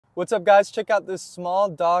What's up, guys? Check out this small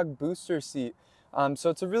dog booster seat. So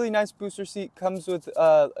it's a really nice booster seat. Comes with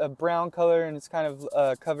a brown color, and it's kind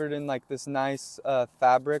of covered in like this nice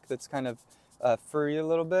fabric that's kind of furry a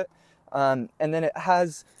little bit. And then it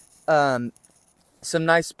has some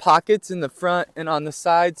nice pockets in the front and on the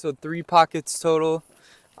side, so 3 pockets total.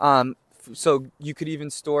 So you could even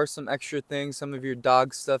store some extra things, some of your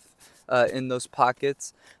dog stuff in those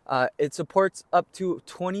pockets. It supports up to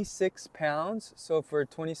 26 pounds, so for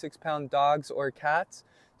 26-pound dogs or cats.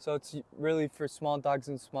 So it's really for small dogs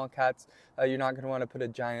and small cats. You're not going to want to put a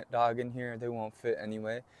giant dog in here. They won't fit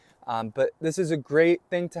anyway. But this is a great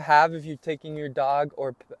thing to have if you're taking your dog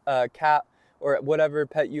or cat or whatever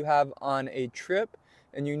pet you have on a trip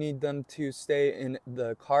and you need them to stay in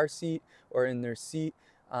the car seat or in their seat.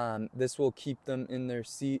 This will keep them in their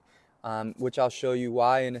seat, which I'll show you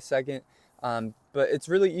why in a second. But it's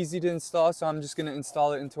really easy to install, so I'm just going to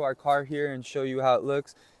install it into our car here and show you how it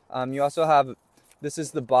looks. You also have, this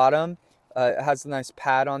is the bottom. It has a nice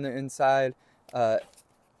pad on the inside, 2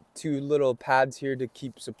 little pads here to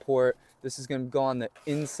keep support. This is going to go on the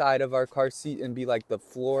inside of our car seat and be like the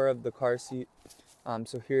floor of the car seat.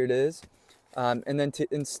 So here it is. And then to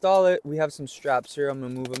install it, we have some straps here. I'm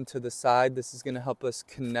going to move them to the side. This is going to help us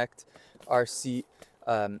connect our seat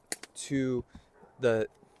to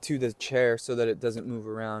the chair so that it doesn't move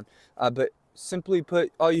around. But simply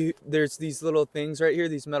put, there's these little things right here,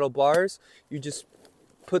 these metal bars. You just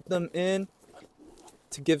put them in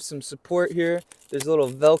to give some support here. There's a little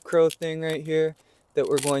Velcro thing right here that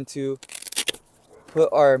we're going to put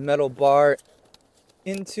our metal bar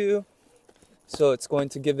into. So it's going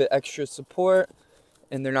to give it extra support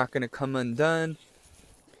and they're not going to come undone.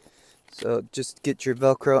 So just get your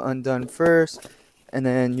Velcro undone first, and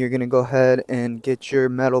then you're going to go ahead and get your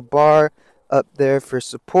metal bar up there for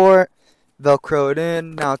support. Velcro it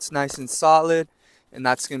in. Now it's nice and solid, and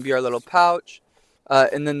that's going to be our little pouch.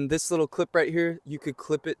 And then this little clip right here, you could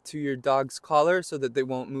clip it to your dog's collar so that they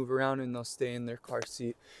won't move around and they'll stay in their car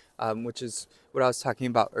seat, which is what I was talking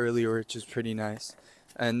about earlier, which is pretty nice.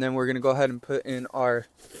 And then we're going to go ahead and put in our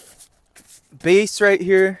base right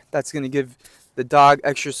here. That's going to give the dog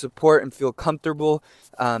extra support and feel comfortable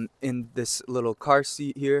in this little car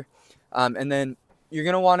seat here. And then you're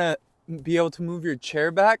going to want to be able to move your chair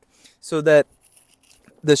back so that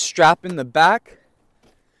the strap in the back,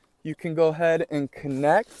 you can go ahead and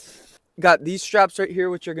connect. Got these straps right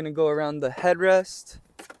here, which are going to go around the headrest.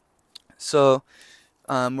 So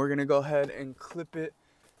we're going to go ahead and clip it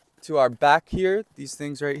to our back here, these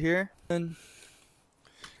things right here. And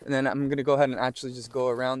then I'm going to go ahead and actually just go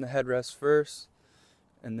around the headrest first.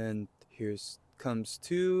 And then here's comes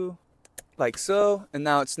 2, like so. And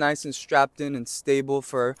now it's nice and strapped in and stable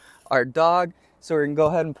for our dog. So we're going to go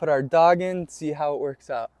ahead and put our dog in, see how it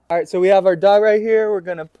works out. All right, so we have our dog right here. We're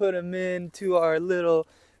going to put him into our little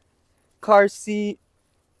car seat.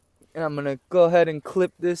 And I'm going to go ahead and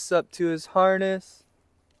clip this up to his harness.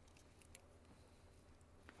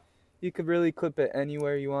 You could really clip it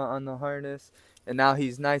anywhere you want on the harness. And now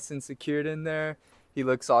he's nice and secured in there. He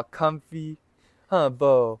looks all comfy. Huh,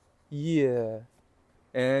 Bo? Yeah.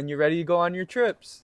 And you're ready to go on your trips.